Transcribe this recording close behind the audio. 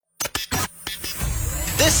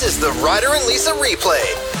This is the Ryder and Lisa replay.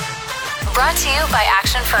 Brought to you by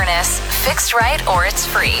Action Furnace. Fixed right or it's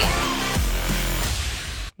free.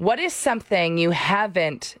 What is something you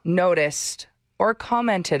haven't noticed or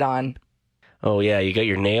commented on? Oh, yeah, you got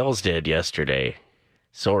your nails did yesterday.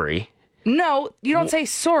 Sorry. No, you don't say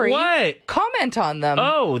sorry. What? Comment on them.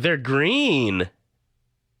 Oh, they're green.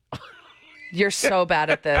 You're so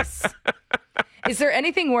bad at this. Is there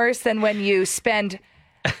anything worse than when you spend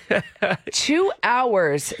 2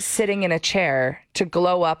 hours sitting in a chair to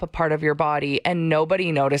glow up a part of your body and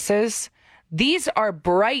nobody notices? These are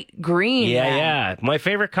bright green. Yeah. My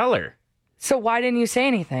favorite color. So why didn't you say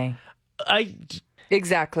anything?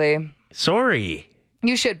 Exactly. Sorry.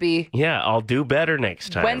 You should be. Yeah, I'll do better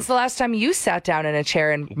next time. When's the last time you sat down in a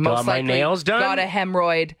chair and most my likely nails done? got a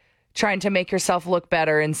hemorrhoid trying to make yourself look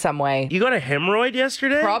better in some way? You got a hemorrhoid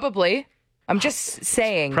yesterday? Probably. I'm just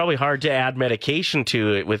saying. Probably hard to add medication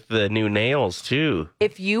to it with the new nails, too.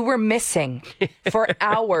 If you were missing for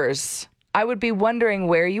hours, I would be wondering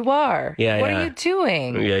where you are. Yeah, what are you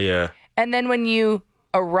doing? Yeah. And then when you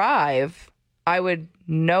arrive, I would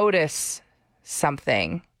notice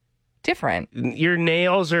something different. Your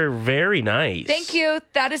nails are very nice. Thank you.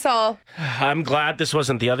 That is all. I'm glad this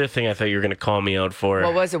wasn't the other thing I thought you were going to call me out for.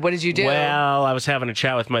 What was it? What did you do? Well, I was having a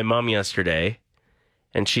chat with my mom yesterday,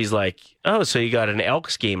 and she's like, "Oh, so you got an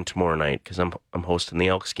Elks game tomorrow night?" Because I'm hosting the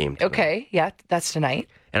Elks game tonight. Okay, yeah, that's tonight.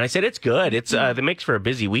 And I said, "It's good. It's it makes for a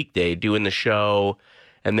busy weekday doing the show,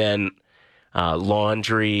 and then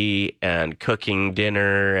laundry and cooking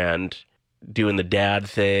dinner and doing the dad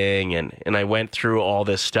thing." And I went through all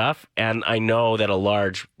this stuff, and I know that a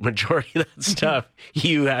large majority of that stuff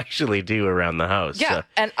you actually do around the house. Yeah, So.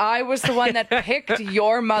 and I was the one that picked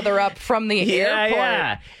your mother up from the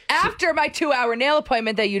airport after my 2-hour nail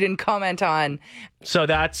appointment that you didn't comment on. So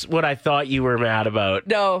that's what I thought you were mad about.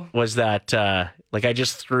 No. Was that, like, I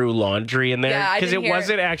just threw laundry in there? Yeah, I because didn't it hear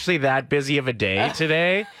wasn't actually that busy of a day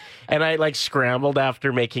today. And I, like, scrambled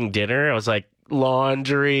after making dinner. I was like,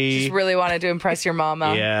 laundry. Just really wanted to impress your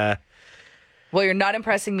mama. Yeah. Well, you're not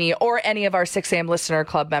impressing me or any of our 6 a.m. listener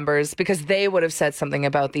club members because they would have said something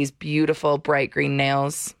about these beautiful bright green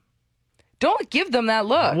nails. Don't give them that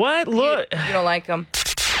look. What? Look. You don't like them.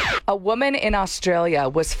 A woman in Australia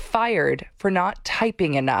was fired for not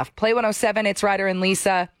typing enough. Play 107, it's Ryder and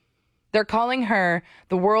Lisa. They're calling her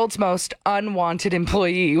the world's most unwanted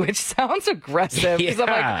employee, which sounds aggressive. Because I'm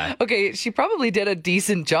like, okay, she probably did a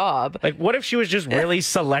decent job. Like, what if she was just really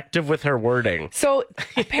selective with her wording? So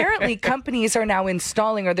apparently companies are now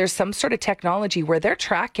installing, or there's some sort of technology where they're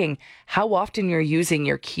tracking how often you're using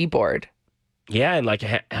your keyboard. Yeah, and like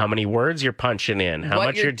how many words you're punching in, how what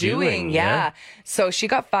much you're doing. Yeah. So she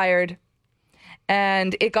got fired,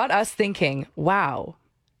 and it got us thinking, wow,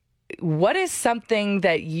 what is something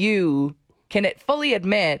that you can fully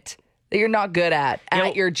admit that you're not good at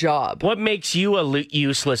your job? What makes you a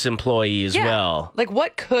useless employee as well? Like,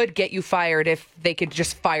 what could get you fired if they could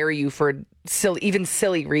just fire you for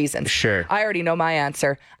silly reasons? Sure. I already know my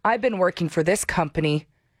answer. I've been working for this company.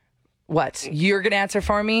 What? You're going to answer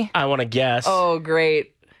for me? I want to guess. Oh,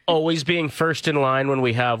 great. Always being first in line when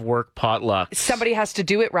we have work potlucks. Somebody has to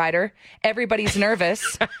do it, Ryder. Everybody's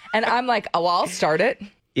nervous. And I'm like, oh, I'll start it.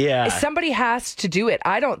 Yeah. Somebody has to do it.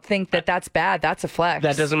 I don't think that that's bad. That's a flex.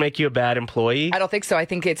 That doesn't make you a bad employee? I don't think so. I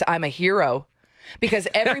think I'm a hero. Because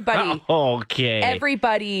everybody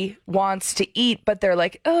wants to eat, but they're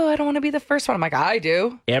like, oh, I don't want to be the first one. I'm like, I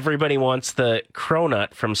do. Everybody wants the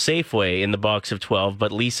cronut from Safeway in the box of 12,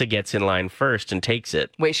 but Lisa gets in line first and takes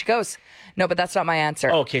it. Way she goes. No, but that's not my answer.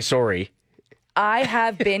 Okay, sorry. I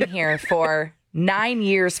have been here for 9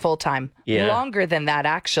 years full time. Yeah. Longer than that,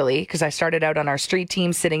 actually, because I started out on our street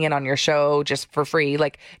team, sitting in on your show just for free.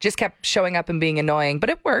 Like, just kept showing up and being annoying, but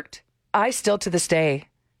it worked. I still, to this day,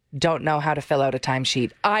 don't know how to fill out a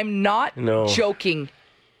timesheet. I'm not joking.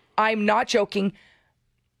 I'm not joking.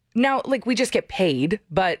 Now, like, we just get paid,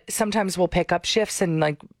 but sometimes we'll pick up shifts and,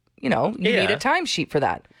 like, you know, you need a timesheet for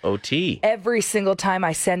that. OT. Every single time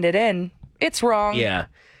I send it in, it's wrong. Yeah.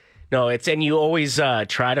 No, and you always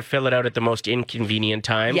try to fill it out at the most inconvenient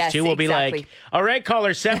times, too. We'll be like, all right,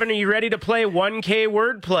 caller 7, are you ready to play 1K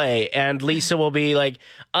wordplay? And Lisa will be like,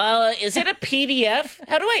 is it a PDF?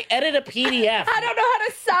 How do I edit a PDF? I don't know how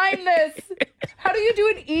to sign this. How do you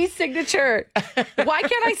do an e-signature? Why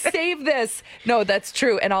can't I save this? No, that's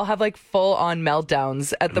true. And I'll have like full-on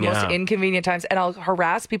meltdowns at the most inconvenient times. And I'll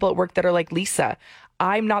harass people at work that are like, Lisa,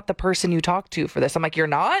 I'm not the person you talk to for this. I'm like, you're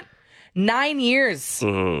not? 9 years.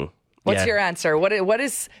 Mm-hmm. What's your answer? What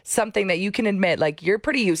is something that you can admit, like, you're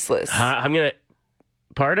pretty useless? I'm going to...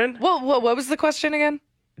 Pardon? Well, what was the question again?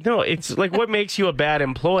 No, it's like, what makes you a bad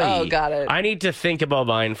employee? Oh, got it. I need to think about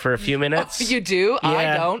mine for a few minutes. You do? Yeah.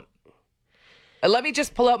 I don't. Let me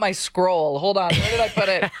just pull out my scroll. Hold on. Where did I put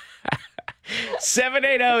it?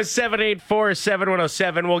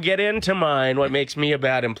 780-784-7107. We'll get into mine, what makes me a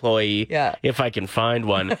bad employee, if I can find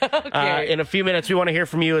one. Okay. In a few minutes, we want to hear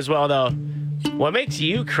from you as well, though. What makes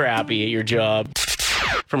you crappy at your job?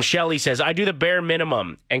 From Shelley says, I do the bare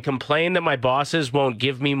minimum and complain that my bosses won't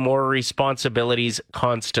give me more responsibilities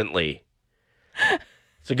constantly.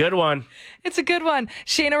 It's a good one. It's a good one.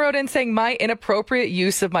 Shayna wrote in saying, my inappropriate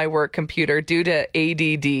use of my work computer due to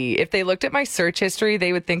ADD. If they looked at my search history,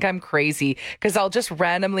 they would think I'm crazy because I'll just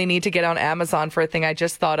randomly need to get on Amazon for a thing I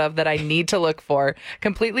just thought of that I need to look for.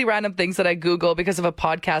 Completely random things that I Google because of a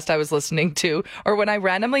podcast I was listening to, or when I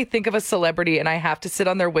randomly think of a celebrity and I have to sit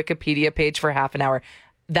on their Wikipedia page for half an hour.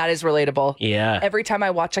 That is relatable. Yeah. Every time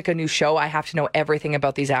I watch like a new show, I have to know everything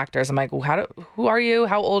about these actors. I'm like, who are you?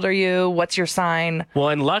 How old are you? What's your sign? Well,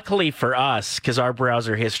 and luckily for us, because our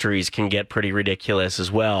browser histories can get pretty ridiculous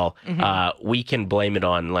as well, we can blame it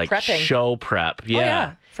on like Prepping. show prep. Yeah. Oh,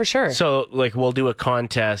 yeah, for sure. So like we'll do a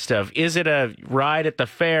contest of, is it a ride at the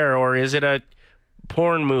fair or is it a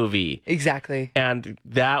porn movie? Exactly. And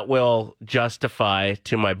that will justify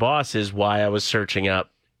to my bosses why I was searching up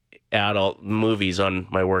adult movies on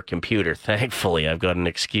my work computer. Thankfully, I've got an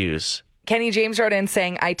excuse. Kenny James wrote in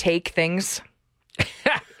saying, I take things.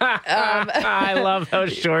 I love how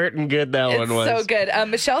short and good that one was. So good.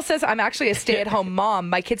 Michelle says, I'm actually a stay-at-home mom.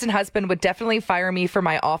 My kids and husband would definitely fire me for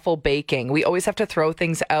my awful baking. We always have to throw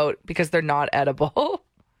things out because they're not edible.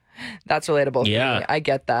 That's relatable. Yeah. For me. I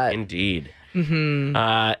get that. Indeed.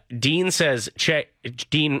 Dean says,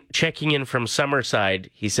 Dean checking in from Summerside,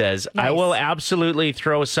 he says, Nice. I will absolutely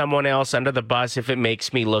throw someone else under the bus if it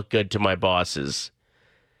makes me look good to my bosses.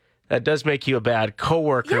 That does make you a bad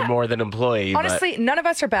coworker more than employee. Honestly, none of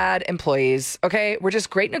us are bad employees, okay? We're just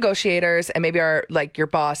great negotiators, and maybe your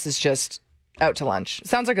boss is just out to lunch.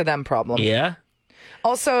 Sounds like a them problem. Yeah.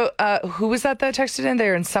 Also, who was that texted in?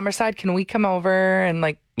 They're in Summerside. Can we come over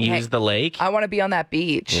and use the lake? I want to be on that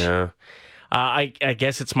beach. Yeah. I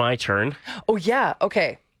guess it's my turn. Oh, yeah.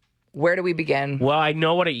 Okay. Where do we begin? Well, I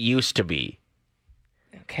know what it used to be.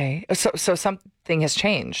 Okay. So something has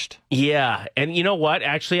changed. Yeah. And you know what?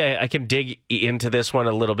 Actually, I can dig into this one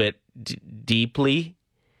a little bit deeply.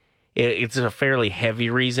 It's a fairly heavy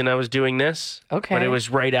reason I was doing this. Okay. But it was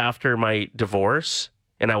right after my divorce,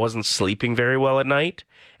 and I wasn't sleeping very well at night.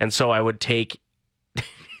 And so I would take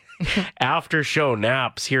after show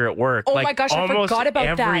naps here at work. Oh my gosh, I forgot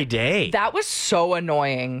about that. Every day. That was so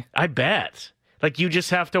annoying. I bet. Like you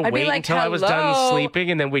just have to I'd be wait like, until I was done "Hello?"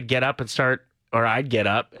 sleeping, and then we'd get up and start, or I'd get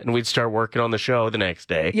up and we'd start working on the show the next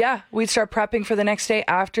day. Yeah, we'd start prepping for the next day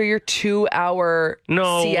after your 2-hour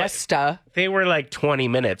siesta. They were like 20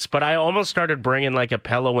 minutes, but I almost started bringing like a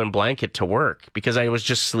pillow and blanket to work because I was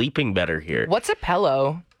just sleeping better here. What's a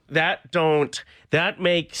pillow? That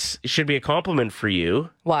should be a compliment for you.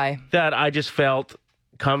 Why? That I just felt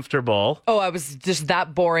comfortable. Oh, I was just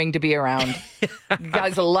that boring to be around.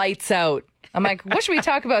 Guys, lights out. I'm like, what should we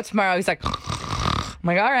talk about tomorrow? He's like, I'm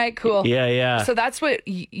like, all right, cool. Yeah. So that's what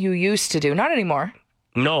you used to do. Not anymore.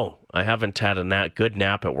 No, I haven't had a good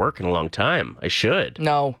nap at work in a long time. I should.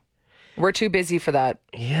 No, we're too busy for that.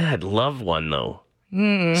 Yeah, I'd love one though.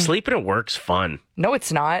 Sleeping at work's fun. No,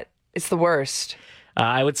 it's not. It's the worst.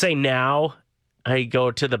 I would say now I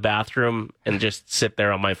go to the bathroom and just sit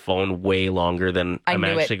there on my phone way longer than I'm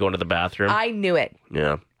actually going to the bathroom. I knew it.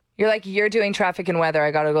 Yeah. You're like, you're doing traffic and weather.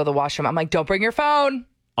 I got to go to the washroom. I'm like, don't bring your phone.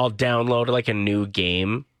 I'll download like a new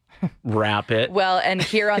game, wrap it. Well, and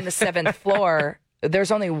here on the 7th floor,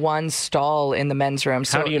 there's only one stall in the men's room.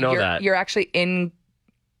 So how do you know that? You're actually in.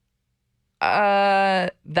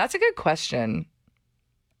 That's a good question.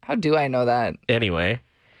 How do I know that?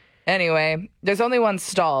 Anyway, there's only one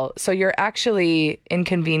stall, so you're actually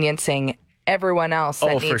inconveniencing everyone else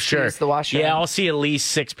that needs to use the washroom. Yeah, I'll see at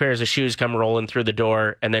least 6 pairs of shoes come rolling through the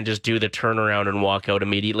door and then just do the turnaround and walk out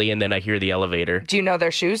immediately, and then I hear the elevator. Do you know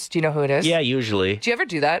their shoes? Do you know who it is? Yeah, usually. Do you ever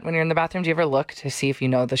do that when you're in the bathroom? Do you ever look to see if you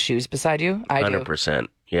know the shoes beside you? I do. 100%.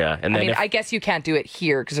 Yeah. And then I guess you can't do it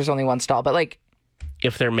here because there's only one stall, but like...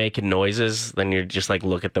 if they're making noises, then you're just like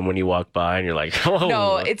look at them when you walk by and you're like, oh.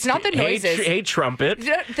 No, it's not the noises. Hey, trumpet.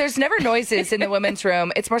 There's never noises in the women's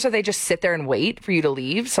room. It's more so they just sit there and wait for you to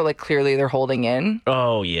leave. So like clearly they're holding in.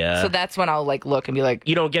 Oh, yeah. So that's when I'll like look and be like,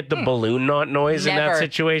 you don't get the balloon knot noise in that Never.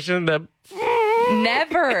 situation? Never.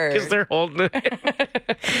 Because they're holding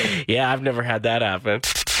it. Yeah, I've never had that happen.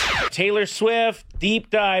 Taylor Swift, deep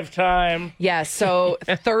dive time. Yeah, so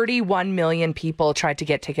 31 million people tried to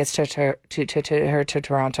get tickets to her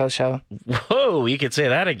Toronto show. Whoa, you could say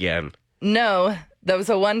that again. No, that was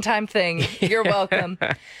a one-time thing. You're welcome.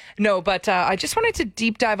 No, but I just wanted to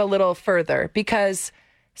deep dive a little further because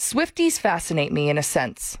Swifties fascinate me in a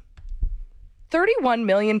sense. 31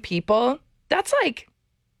 million people, that's like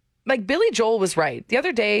Billy Joel was right. The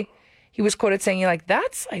other day, he was quoted saying, like,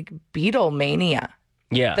 that's like Beatlemania.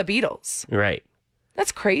 Yeah. The Beatles. Right.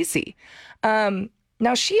 That's crazy.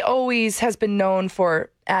 Now, she always has been known for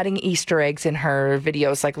adding Easter eggs in her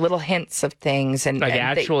videos, like little hints of things. And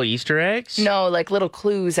actual Easter eggs? No, like little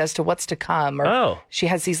clues as to what's to come. Or she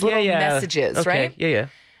has these little messages, okay. right? Yeah.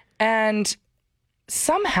 And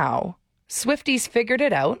somehow, Swifties figured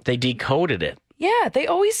it out. They decoded it. Yeah, they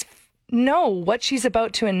always know what she's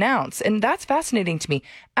about to announce. And that's fascinating to me.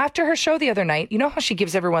 After her show the other night, you know how she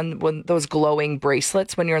gives everyone those glowing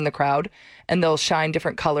bracelets when you're in the crowd and they'll shine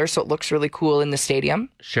different colors so it looks really cool in the stadium?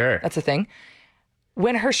 Sure. That's a thing.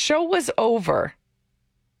 When her show was over,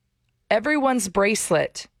 everyone's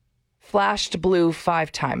bracelet flashed blue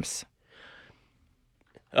 5 times.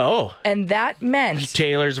 Oh. And that meant...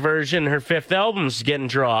 Taylor's version, her 5th album's getting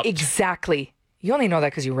dropped. Exactly. You only know that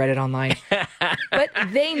because you read it online. But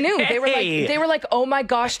they knew. They were like, oh my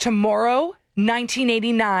gosh, tomorrow,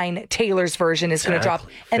 1989, Taylor's version is going to drop.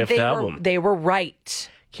 And they were right.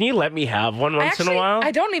 Can you let me have one once in a while? I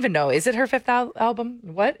don't even know. Is it her 5th album?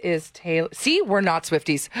 What is Taylor? See, we're not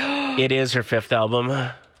Swifties. It is her 5th album.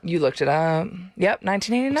 You looked it up. Yep,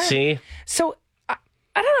 1989. See? So, I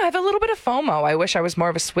don't know. I have a little bit of FOMO. I wish I was more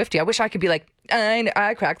of a Swiftie. I wish I could be like,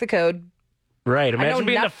 I cracked the code. Right. Imagine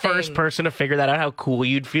being the first person to figure that out, how cool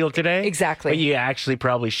you'd feel today. Exactly. But you actually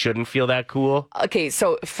probably shouldn't feel that cool. Okay,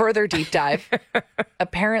 so further deep dive.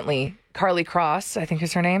 Apparently, Carly Cross, I think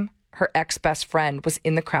is her name, her ex-best friend was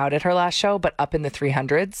in the crowd at her last show, but up in the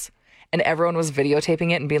 300s. And everyone was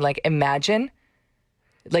videotaping it and being like, imagine.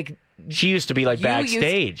 Like, she used to be like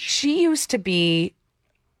backstage. She used to be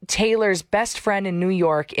Taylor's best friend in New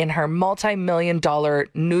York in her multi-million-dollar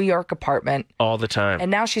New York apartment. All the time. And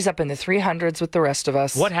now she's up in the 300s with the rest of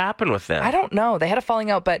us. What happened with them? I don't know. They had a falling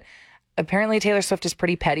out, but apparently Taylor Swift is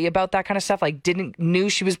pretty petty about that kind of stuff. Like, knew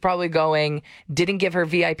she was probably going, didn't give her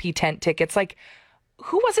VIP tent tickets. Like,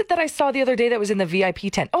 who was it that I saw the other day that was in the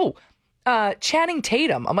VIP tent? Oh, Channing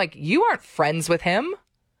Tatum. I'm like, you aren't friends with him.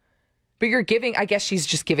 But you're giving, I guess she's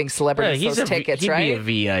just giving celebrities those tickets, right? He'd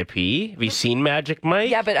be a VIP. Have you seen Magic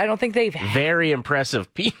Mike? Yeah, but I don't think they've... Very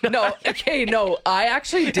impressive peanut. No, okay, no. I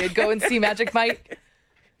actually did go and see Magic Mike,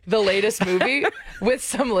 the latest movie, with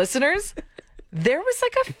some listeners. There was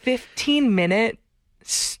like a 15-minute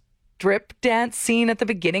strip dance scene at the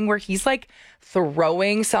beginning where he's like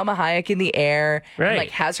throwing Salma Hayek in the air. Right. And,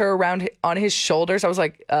 like, has her around on his shoulders. I was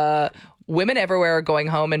like, women everywhere are going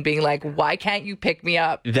home and being like, why can't you pick me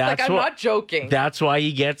up? I'm not joking. That's why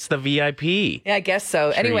he gets the VIP. Yeah, I guess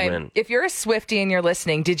so. treatment. Anyway, if you're a Swiftie and you're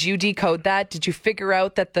listening, did you decode that? Did you figure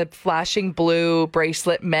out that the flashing blue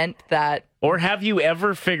bracelet meant that? Or have you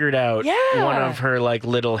ever figured out one of her like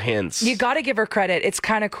little hints? You got to give her credit. It's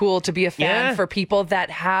kind of cool to be a fan for people that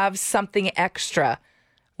have something extra.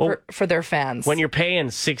 For their fans. When you're paying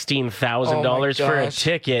 $16,000 for a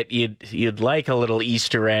ticket, you'd like a little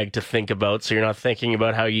Easter egg to think about so you're not thinking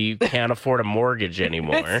about how you can't afford a mortgage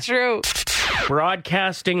anymore. It's true.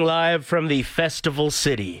 Broadcasting live from the Festival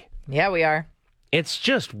City. Yeah, we are. It's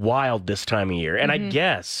just wild this time of year. And I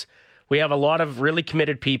guess we have a lot of really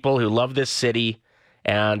committed people who love this city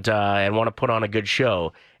and want to put on a good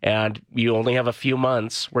show. And you only have a few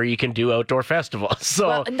months where you can do outdoor festivals.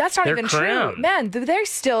 So and that's not even true. Man,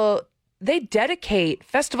 they dedicate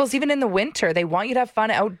festivals even in the winter. They want you to have fun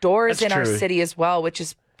outdoors in our city as well, which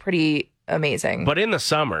is pretty amazing. But in the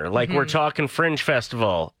summer, like we're talking Fringe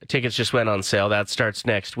Festival, tickets just went on sale. That starts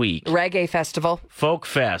next week. Reggae Festival. Folk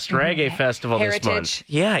Fest, Reggae Festival Heritage. this month.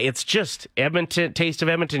 Yeah, it's just Edmonton. Taste of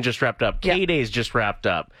Edmonton just wrapped up. K-Days just wrapped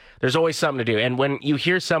up. There's always something to do. And when you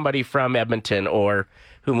hear somebody from Edmonton or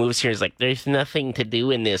who moves here is like, there's nothing to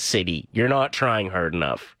do in this city, you're not trying hard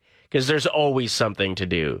enough. Because there's always something to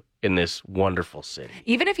do in this wonderful city.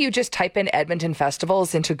 Even if you just type in Edmonton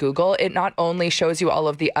festivals into Google, it not only shows you all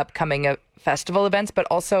of the upcoming festival events, but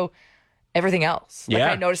also everything else. Like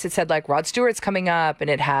I noticed it said like Rod Stewart's coming up, and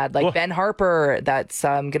it had like Ben Harper that's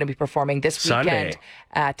going to be performing this weekend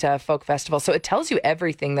at Folk Festival. So it tells you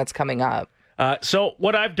everything that's coming up. So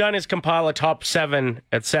what I've done is compile a top 7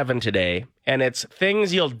 at 7 today, and it's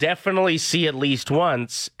things you'll definitely see at least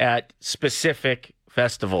once at specific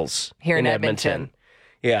festivals here in Edmonton.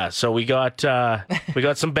 Yeah, so we got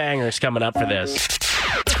some bangers coming up for this.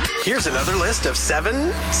 Here's another list of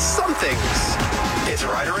 7 somethings. It's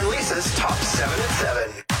Ryder and Lisa's top 7 at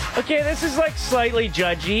 7. Okay, this is like slightly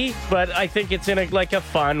judgy, but I think it's in a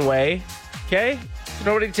fun way. Okay? So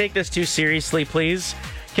nobody take this too seriously, please.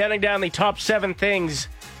 Counting down the top 7 things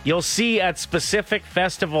you'll see at specific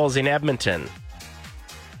festivals in Edmonton.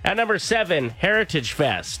 At number 7, Heritage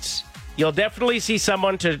Fests. You'll definitely see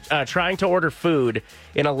someone trying to order food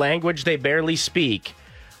in a language they barely speak,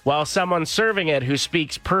 while someone serving it who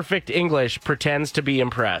speaks perfect English pretends to be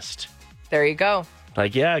impressed. There you go.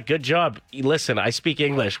 Like, yeah, good job. Listen, I speak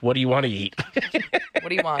English. What do you want to eat? What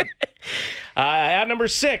do you want? At number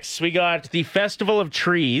 6, we got the Festival of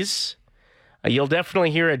Trees. You'll definitely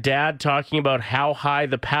hear a dad talking about how high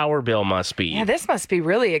the power bill must be. Yeah, this must be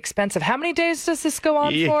really expensive. How many days does this go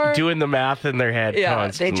on for? Doing the math in their head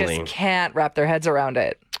constantly. They just can't wrap their heads around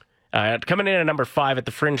it. Coming in at number 5 at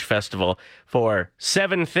the Fringe Festival for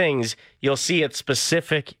 7 things you'll see at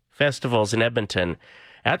specific festivals in Edmonton.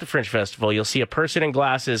 At the Fringe Festival, you'll see a person in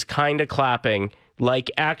glasses kind of clapping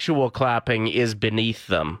like actual clapping is beneath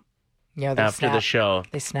them. Yeah, they after snap. the show.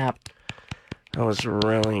 They snap. That was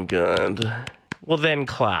really good. Well, then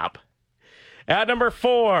clap. At number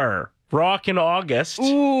 4, Rock in August.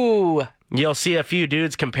 Ooh. You'll see a few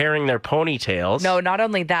dudes comparing their ponytails. No, not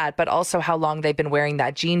only that, but also how long they've been wearing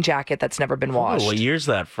that jean jacket that's never been washed. Oh, what year's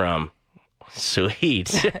that from?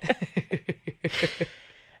 Sweet.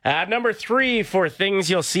 At number 3, for things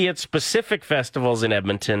you'll see at specific festivals in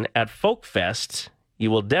Edmonton, at Folk Fest, you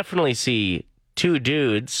will definitely see 2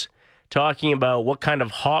 dudes talking about what kind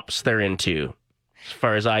of hops they're into as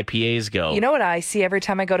far as IPAs go. You know what I see every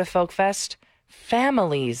time I go to Folk Fest?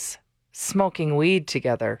 Families smoking weed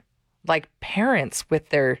together. Like parents with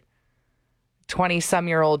their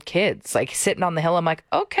 20-some-year-old kids, like sitting on the hill. I'm like,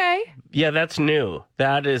 okay. Yeah, that's new.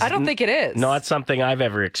 That is. I don't think it is. Not something I've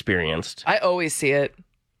ever experienced. I always see it.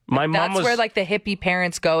 My mom That's was where like the hippie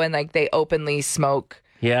parents go and like they openly smoke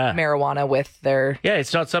marijuana with their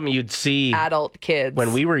it's not something you'd see adult kids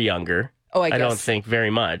when we were younger. Oh, I guess. don't think very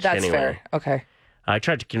much. That's anyway. fair. Okay. I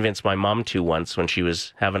tried to convince my mom to once when she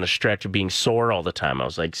was having a stretch of being sore all the time. I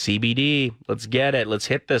was like, CBD, let's get it. Let's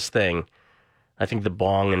hit this thing. I think the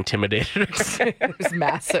bong intimidated her. It was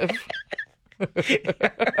massive.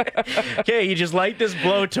 Okay, you just light this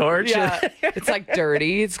blowtorch. Yeah, it's like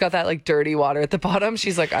dirty. It's got that like dirty water at the bottom.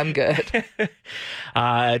 She's like, I'm good.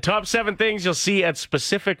 Top 7 things you'll see at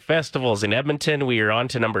specific festivals in Edmonton. We are on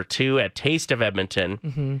to number 2 at Taste of Edmonton.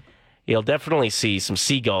 Mm-hmm. You'll definitely see some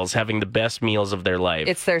seagulls having the best meals of their life.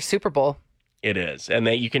 It's their Super Bowl. It is. And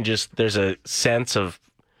that you can just, there's a sense of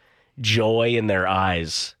joy in their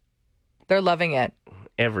eyes. They're loving it.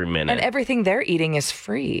 Every minute. And everything they're eating is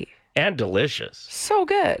free. And delicious. So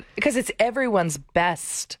good. Because it's everyone's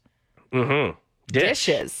best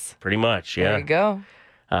dishes. Pretty much, yeah. There you go.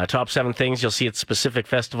 Top 7 things you'll see at specific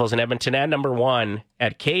festivals in Edmonton. At number 1,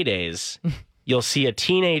 at K-Days, you'll see a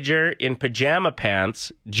teenager in pajama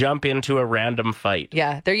pants jump into a random fight.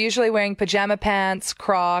 Yeah, they're usually wearing pajama pants,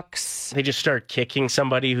 Crocs. They just start kicking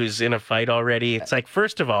somebody who's in a fight already. It's like,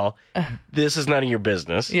 first of all, this is none of your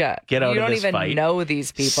business. Yeah. Get out of this fight. You don't even know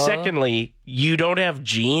these people. Secondly, you don't have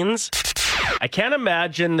jeans. I can't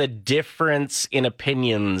imagine the difference in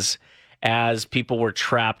opinions as people were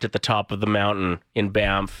trapped at the top of the mountain in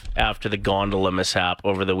Banff after the gondola mishap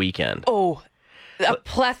over the weekend. Oh, a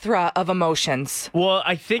plethora of emotions. Well,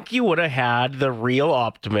 I think you would have had the real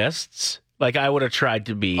optimists, like I would have tried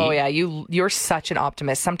to be. Oh, yeah, you're such an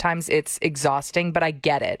optimist. Sometimes it's exhausting, but I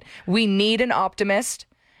get it. We need an optimist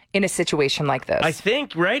in a situation like this. I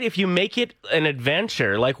think, right, if you make it an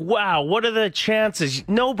adventure, like, wow, what are the chances?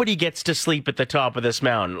 Nobody gets to sleep at the top of this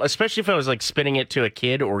mountain, especially if I was like spinning it to a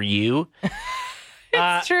kid or you.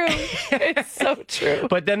 It's true. It's so true.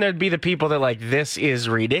 But then there'd be the people that are like, this is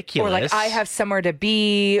ridiculous. Or like, I have somewhere to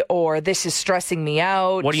be, or this is stressing me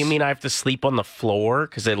out. What do you mean I have to sleep on the floor?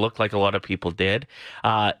 Because it looked like a lot of people did.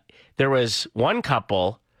 There was one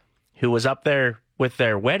couple who was up there with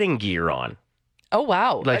their wedding gear on. Oh,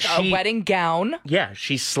 wow. Like a wedding gown. Yeah,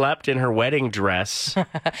 she slept in her wedding dress.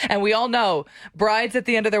 And we all know brides at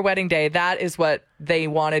the end of their wedding day, that is what they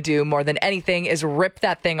want to do more than anything is rip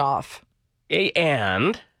that thing off.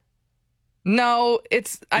 And? No,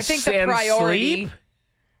 I think the priority. Sleep?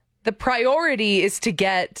 The priority is to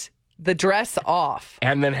get the dress off.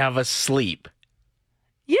 And then have a sleep.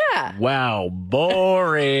 Yeah. Wow,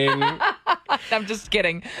 boring. I'm just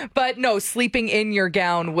kidding. But no, sleeping in your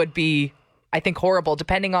gown would be, I think, horrible,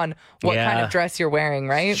 depending on what kind of dress you're wearing,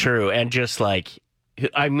 right? True. And just like,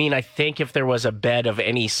 I mean, I think if there was a bed of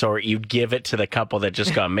any sort, you'd give it to the couple that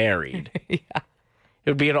just got married. Yeah. It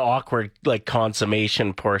would be an awkward, like,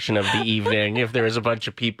 consummation portion of the evening if there was a bunch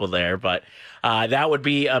of people there. But that would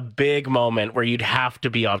be a big moment where you'd have to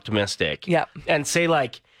be optimistic. Yep. And say,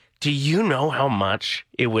 like, do you know how much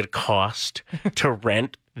it would cost to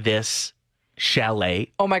rent this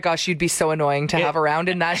chalet? Oh my gosh, you'd be so annoying to have around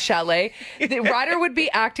in that chalet. Ryder would be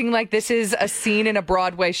acting like this is a scene in a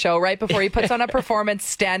Broadway show right before he puts on a performance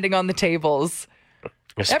standing on the tables.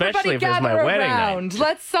 Especially Everybody if it was my gather wedding around. night.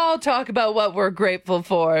 Let's all talk about what we're grateful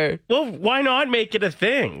for. Well, why not make it a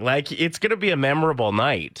thing? Like, it's going to be a memorable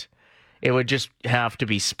night. It would just have to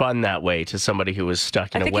be spun that way to somebody who was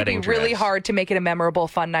stuck in I a think wedding it'd be really dress. hard to make it a memorable,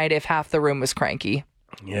 fun night if half the room was cranky.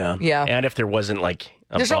 Yeah. Yeah. And if there wasn't, like,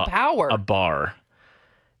 There's no power. A bar.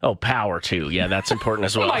 Oh, power, too. Yeah, that's important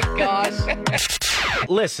as well. Oh my gosh.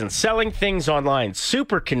 Listen, selling things online,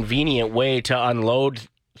 super convenient way to unload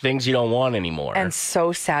things you don't want anymore. And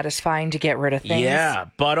so satisfying to get rid of things. Yeah,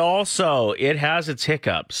 but also it has its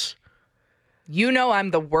hiccups. You know I'm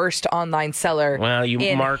the worst online seller Well, you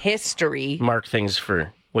in mark history. things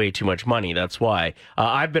for way too much money. That's why.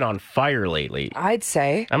 I've been on fire lately. I'd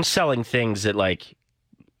say. I'm selling things that, like,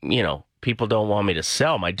 you know, people don't want me to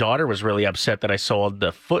sell. My daughter was really upset that I sold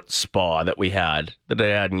the foot spa that we had that I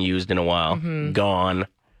hadn't used in a while. Mm-hmm. Gone.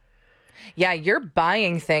 Yeah, you're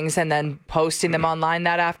buying things and then posting them online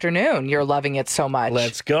that afternoon. You're loving it so much.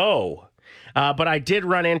 Let's go. But I did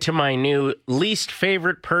run into my new least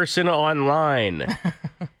favorite person online.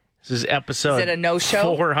 This is episode Is it a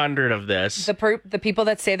no-show? 400 of this. The people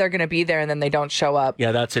that say they're going to be there and then they don't show up.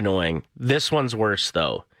 Yeah, that's annoying. This one's worse,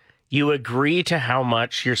 though. You agree to how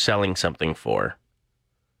much you're selling something for.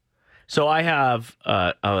 So I have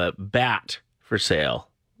a bat for sale.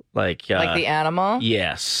 Like the animal?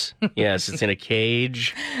 Yes. Yes, it's in a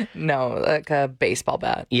cage. No, like a baseball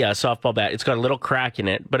bat. Yeah, a softball bat. It's got a little crack in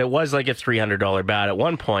it, but it was like a $300 bat at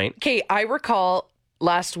one point. Okay, I recall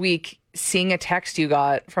last week seeing a text you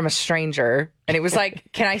got from a stranger, and it was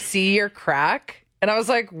like, "Can I see your crack?" And I was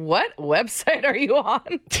like, "What website are you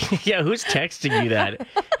on?" Yeah, who's texting you that?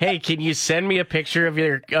 Hey, can you send me a picture of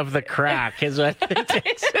the crack? Is what it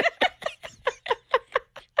is.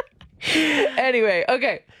 Anyway,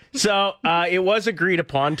 okay. So it was agreed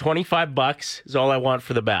upon. $25 is all I want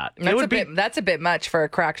for the bat. That's a bit much for a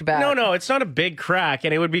cracked bat. No, it's not a big crack,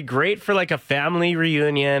 and it would be great for like a family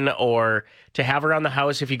reunion or to have around the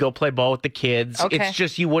house if you go play ball with the kids. Okay. It's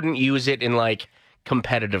just you wouldn't use it in like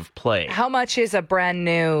competitive play. How much is a brand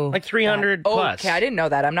new? Like 300 plus. Okay, I didn't know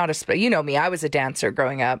that. I'm not you know me. I was a dancer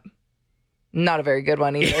growing up. Not a very good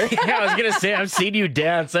one either. Yeah, I was gonna say I've seen you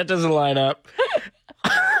dance. That doesn't line up.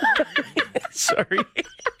 Sorry.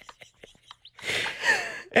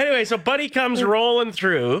 Anyway, so Buddy comes rolling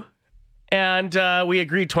through, and we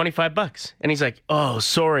agreed $25. And he's like, "Oh,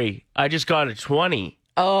 sorry, I just got a 20."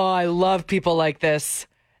 Oh, I love people like this.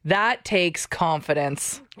 That takes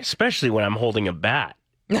confidence. Especially when I'm holding a bat.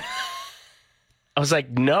 I was like,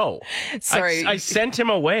 "No." Sorry. I sent him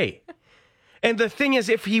away. And the thing is,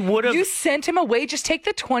 if he would have, You sent him away. Just take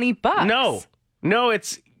the $20.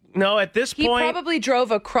 No, at this He point, probably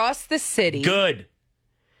drove across the city. good.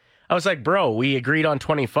 I was like, bro, we agreed on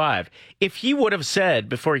 25. If he would have said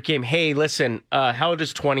before he came, hey, listen, how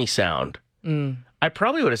does 20 sound? I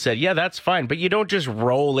probably would have said, yeah, that's fine. But you don't just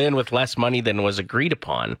roll in with less money than was agreed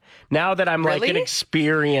upon. Now that I'm like Really? an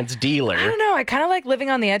experienced dealer. I don't know. I kind of like living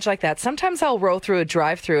on the edge like that. Sometimes I'll roll through a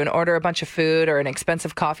drive-thru and order a bunch of food or an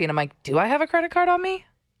expensive coffee, and I'm like, do I have a credit card on me?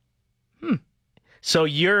 So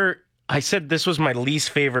I said this was my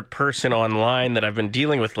least favorite person online that I've been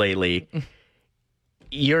dealing with lately.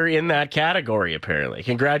 You're in that category, apparently.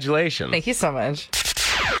 Congratulations. Thank you so much.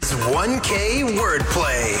 It's 1K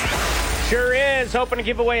wordplay. Sure is. Hoping to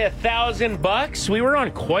give away $1,000. We were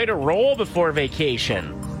on quite a roll before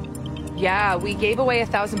vacation. Yeah, we gave away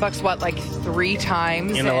 $1,000, what, like 3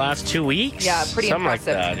 times? In the last 2 weeks? Yeah, pretty Something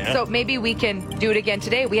impressive. like that, yeah. So maybe we can do it again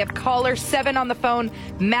today. We have caller 7 on the phone.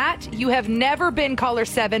 Matt, you have never been caller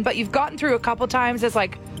 7, but you've gotten through a couple times as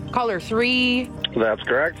like caller 3. That's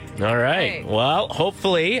correct. All right. Hey. Well,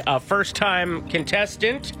 hopefully, a first-time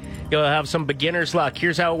contestant, you'll have some beginner's luck.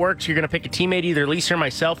 Here's how it works. You're going to pick a teammate, either Lisa or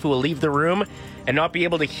myself, who will leave the room and not be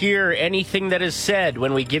able to hear anything that is said.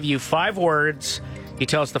 When we give you 5 words, you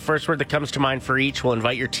tell us the first word that comes to mind for each. We'll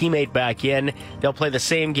invite your teammate back in. They'll play the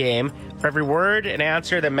same game. For every word and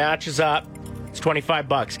answer that matches up, it's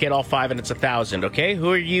 $25. Get all 5 and it's $1,000, okay? Who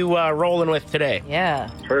are you rolling with today? Yeah.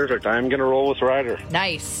 Perfect. I'm going to roll with Ryder.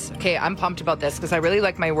 Nice. Okay, I'm pumped about this because I really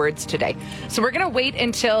like my words today. So we're going to wait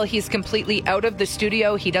until he's completely out of the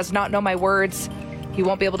studio. He does not know my words. He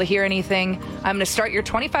won't be able to hear anything. I'm going to start your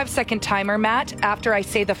 25-second timer, Matt, after I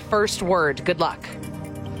say the first word. Good luck.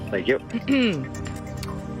 Thank you.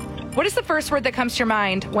 What is the first word that comes to your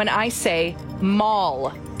mind when I say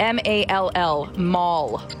mall? M-A-L-L,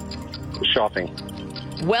 mall. Shopping.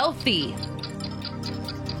 Wealthy.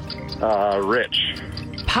 Rich.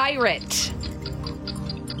 Pirate.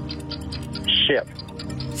 Ship.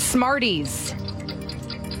 Smarties.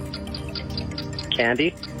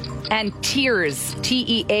 Candy. And tears.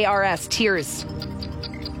 T-E-A-R-S, tears.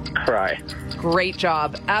 Cry. Great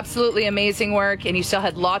job. Absolutely amazing work. And you still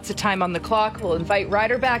had lots of time on the clock. We'll invite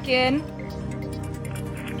Ryder back in.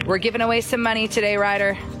 We're giving away some money today,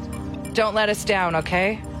 Ryder. Don't let us down,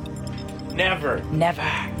 okay? Never. Never.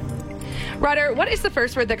 Ryder, what is the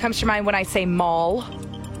first word that comes to mind when I say mall?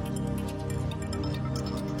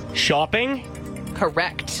 Shopping?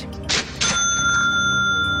 Correct.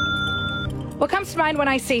 What comes to mind when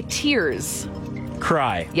I say tears?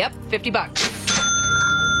 Cry. Yep, $50.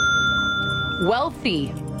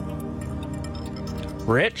 Wealthy.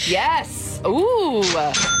 Rich? Yes. Ooh.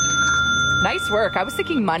 Nice work. I was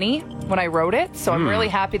thinking money when I wrote it, so I'm really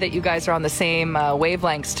happy that you guys are on the same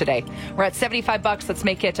wavelengths today. We're at $75. Let's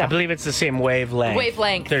make it I believe it's the same wavelength.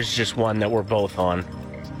 Wavelength. There's just one that we're both on.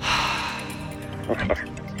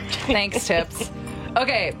 Thanks, Tips.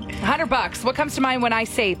 Okay, $100. What comes to mind when I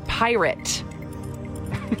say pirate?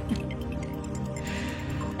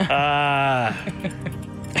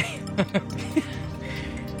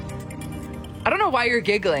 I don't know why you're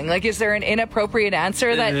giggling. Like, is there an inappropriate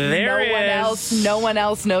answer that no one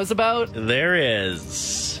else knows about? There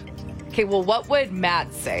is. Okay, well, what would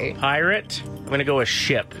Matt say? Pirate? I'm going to go with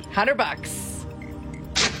ship. $100.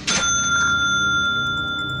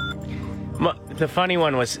 The funny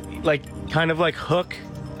one was kind of like hook.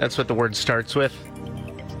 That's what the word starts with.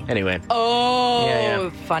 Anyway. Oh, Yeah.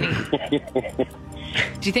 Funny.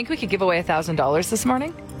 Do you think we could give away $1,000 this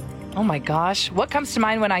morning? Oh my gosh. What comes to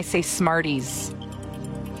mind when I say Smarties?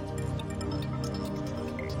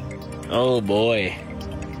 Oh boy.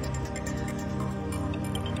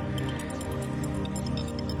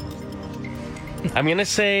 I'm going to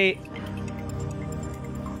say...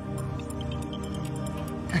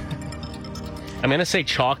 I'm going to say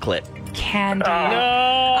chocolate. Candy. No!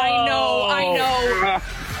 I know.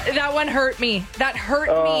 That one hurt me. That hurt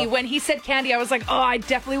me. When he said candy, I was like, oh, I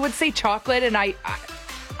definitely would say chocolate. And I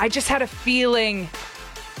just had a feeling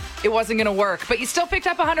it wasn't going to work. But you still picked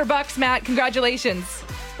up $100, Matt. Congratulations.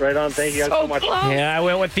 Right on. Thank you guys so much. Close. Yeah, I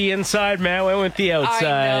went with the inside, Matt. Went with the outside.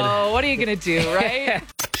 I know. What are you going to do, right?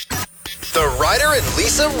 The Ryder and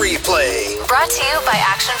Lisa replay. Brought to you by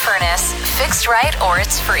Action Furnace. Fixed right or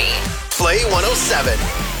it's free. Play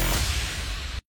 107.